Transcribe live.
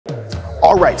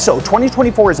All right, so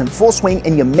 2024 is in full swing,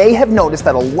 and you may have noticed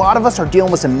that a lot of us are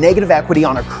dealing with some negative equity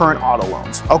on our current auto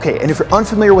loans. Okay, and if you're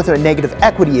unfamiliar with what negative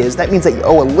equity is, that means that you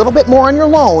owe a little bit more on your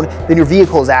loan than your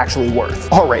vehicle is actually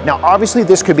worth. All right, now obviously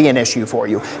this could be an issue for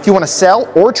you. If you want to sell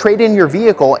or trade in your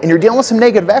vehicle and you're dealing with some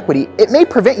negative equity, it may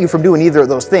prevent you from doing either of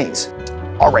those things.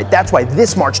 All right, that's why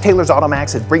this March Taylor's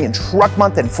AutoMax is bringing Truck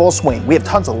Month in full swing. We have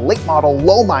tons of late model,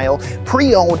 low mile,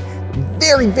 pre-owned,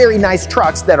 very nice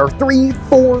trucks that are $3,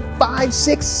 $4, $5, $6,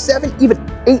 $7, even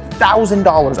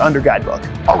 $8,000 under guidebook.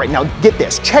 All right, now get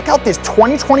this. Check out this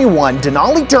 2021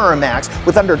 Denali Duramax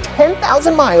with under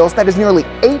 10,000 miles that is nearly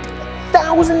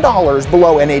 $8,000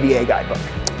 below NADA guidebook.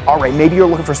 All right, maybe you're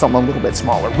looking for something a little bit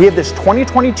smaller. We have this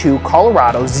 2022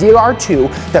 Colorado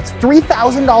ZR2 that's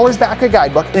 $3,000 back of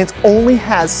guidebook, and it only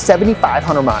has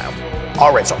 7,500 miles.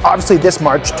 All right, so obviously this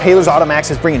March, Taylor's AutoMax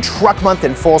is bringing Truck Month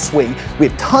in full swing. We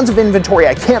have tons of inventory.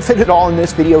 I can't fit it all in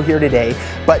this video here today,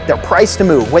 but they're priced to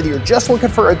move. Whether you're just looking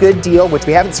for a good deal, which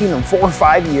we haven't seen in 4 or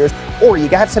 5 years, or you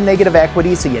got some negative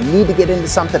equity, so you need to get into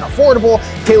something affordable,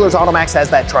 Taylor's AutoMax has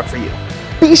that truck for you.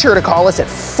 Be sure to call us at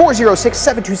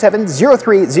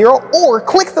 406-727-0380 or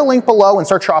click the link below and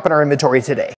start shopping our inventory today.